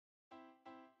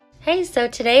Hey, so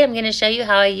today I'm going to show you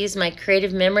how I use my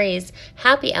Creative Memories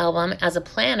Happy Album as a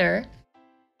planner.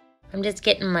 I'm just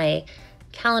getting my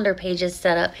calendar pages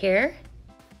set up here.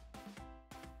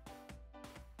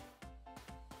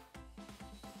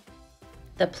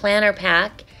 The planner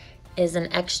pack is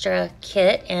an extra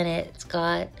kit and it's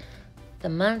got the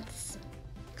months,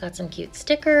 got some cute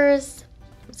stickers.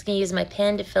 I'm just going to use my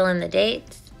pen to fill in the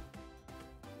dates.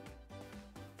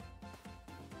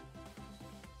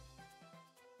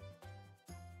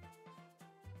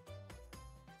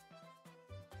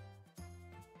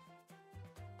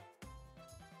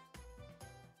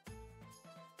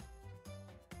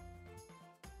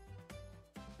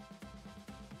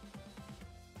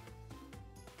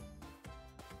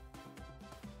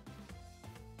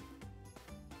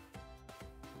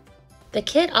 The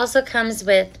kit also comes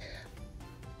with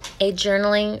a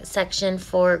journaling section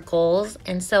for goals,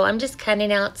 and so I'm just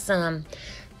cutting out some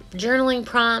journaling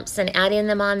prompts and adding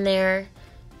them on there.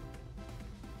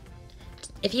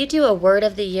 If you do a word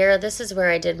of the year, this is where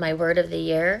I did my word of the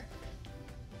year.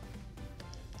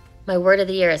 My word of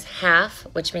the year is half,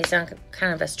 which may sound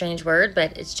kind of a strange word,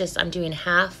 but it's just I'm doing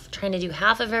half, trying to do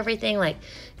half of everything, like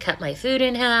cut my food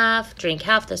in half, drink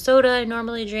half the soda I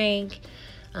normally drink,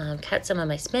 cut some of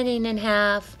my spending in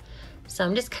half. So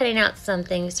I'm just cutting out some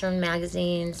things from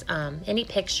magazines, any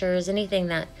pictures, anything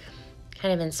that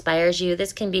kind of inspires you.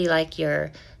 This can be like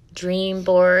your dream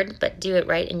board, but do it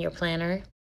right in your planner.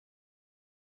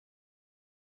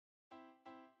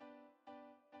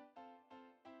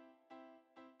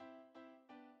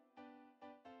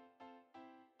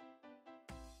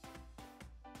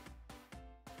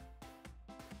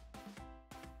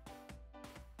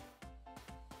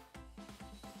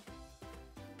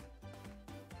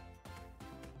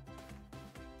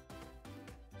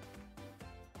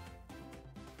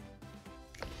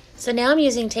 So now I'm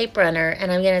using tape runner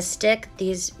and I'm going to stick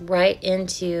these right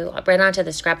onto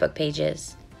the scrapbook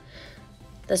pages.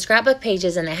 The scrapbook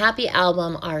pages in the Happy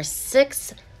Album are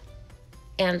 6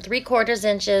 3/4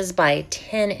 inches by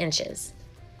 10 inches.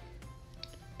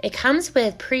 It comes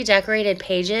with pre-decorated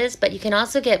pages, but you can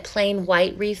also get plain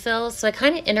white refills, so I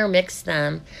kind of intermix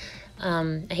them.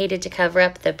 I hated to cover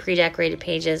up the pre-decorated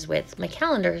pages with my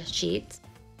calendar sheets.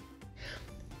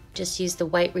 Just use the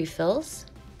white refills.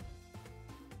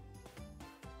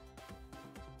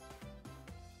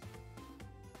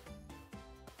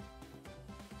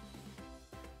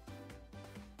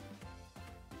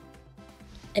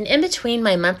 And in between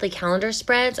my monthly calendar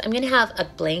spreads, I'm going to have a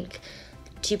blank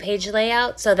 2-page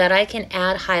layout so that I can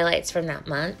add highlights from that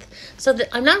month. So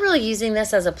I'm not really using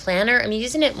this as a planner. I'm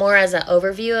using it more as an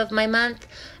overview of my month,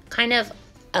 kind of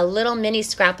a little mini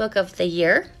scrapbook of the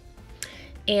year,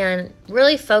 and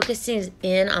really focusing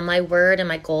in on my word and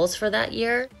my goals for that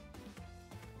year.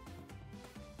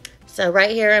 So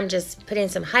right here, I'm just putting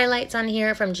some highlights on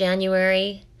here from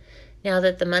January, now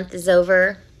that the month is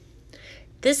over.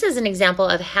 This is an example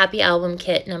of Happy Album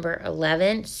Kit number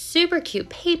 11. Super cute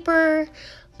paper,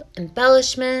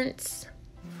 embellishments.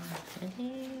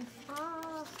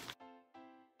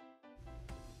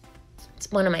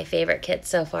 It's one of my favorite kits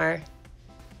so far.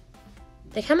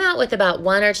 They come out with about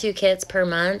 1 or 2 kits per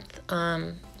month.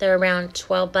 They're around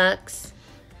 12 bucks.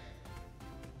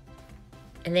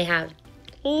 And they have,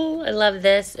 oh, I love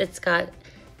this. It's got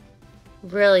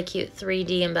really cute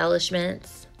 3D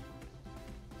embellishments.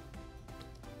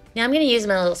 Now I'm going to use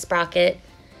my little sprocket,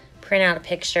 print out a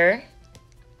picture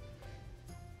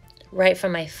right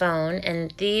from my phone. And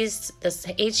this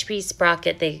HP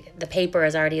sprocket, the paper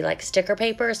is already like sticker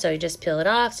paper, so you just peel it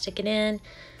off, stick it in.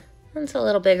 It's a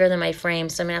little bigger than my frame,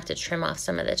 so I'm going to have to trim off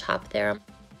some of the top there.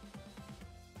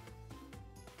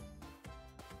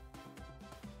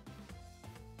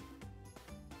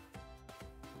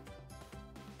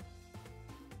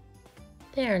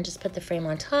 There, and just put the frame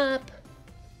on top.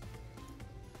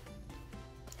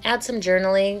 Add some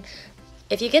journaling.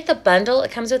 If you get the bundle,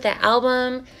 it comes with the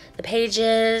album, the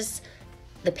pages,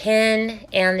 the pen,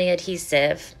 and the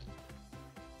adhesive.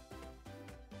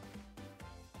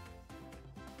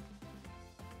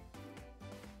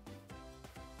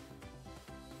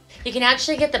 You can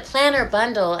actually get the planner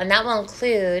bundle, and that will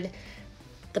include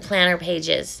the planner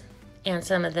pages and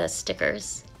some of the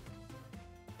stickers.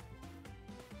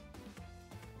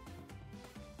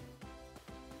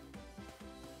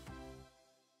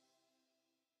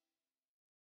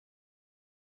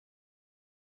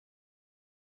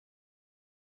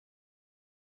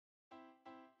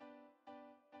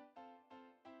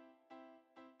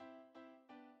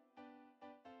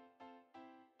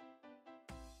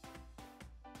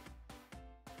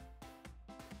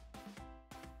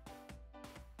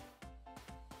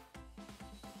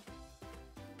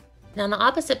 Now on the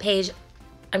opposite page,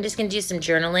 I'm just going to do some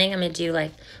journaling. I'm going to do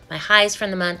like my highs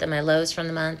from the month and my lows from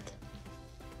the month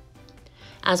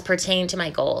as pertain to my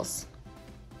goals.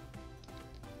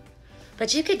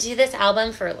 But you could do this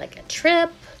album for like a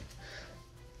trip,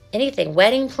 anything,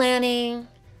 wedding planning,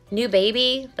 new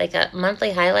baby, like a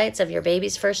monthly highlights of your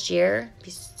baby's first year. It'd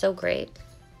be so great.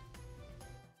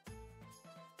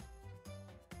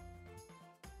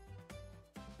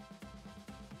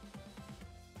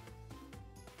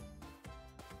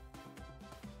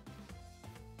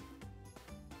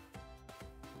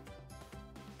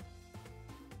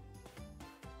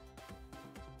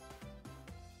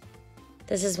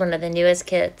 This is one of the newest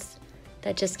kits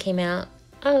that just came out.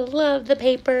 I love the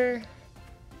paper.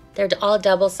 They're all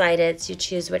double-sided, so you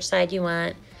choose which side you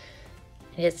want.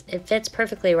 It fits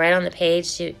perfectly right on the page,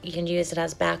 so you can use it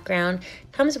as background.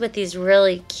 Comes with these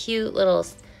really cute little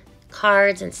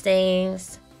cards and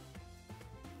sayings.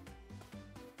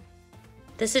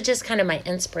 This is just kind of my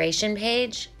inspiration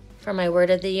page for my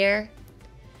word of the year,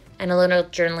 and a little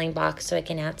journaling box so I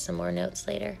can add some more notes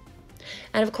later.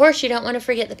 And of course, you don't want to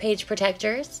forget the page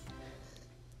protectors.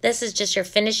 This is just your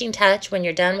finishing touch when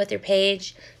you're done with your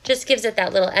page. Just gives it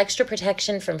that little extra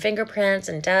protection from fingerprints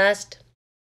and dust.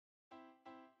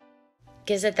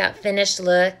 Gives it that finished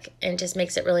look and just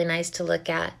makes it really nice to look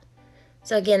at.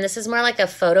 So again, this is more like a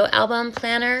photo album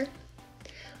planner,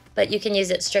 but you can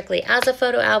use it strictly as a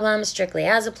photo album, strictly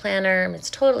as a planner. It's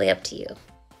totally up to you.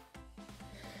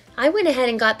 I went ahead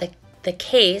and got the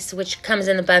case, which comes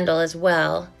in the bundle as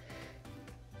well.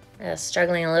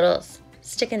 Struggling a little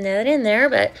sticking that in there,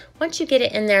 but once you get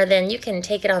it in there, then you can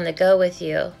take it on the go with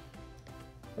you,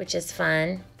 which is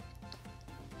fun.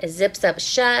 It zips up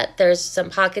shut. There's some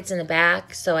pockets in the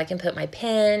back, so I can put my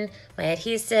pen, my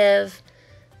adhesive,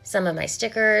 some of my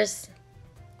stickers.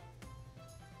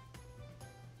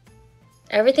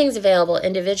 Everything's available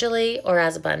individually or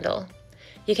as a bundle.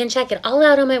 You can check it all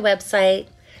out on my website.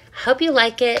 I hope you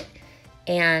like it,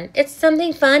 and it's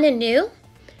something fun and new.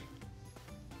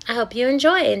 I hope you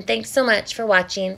enjoy, and thanks so much for watching.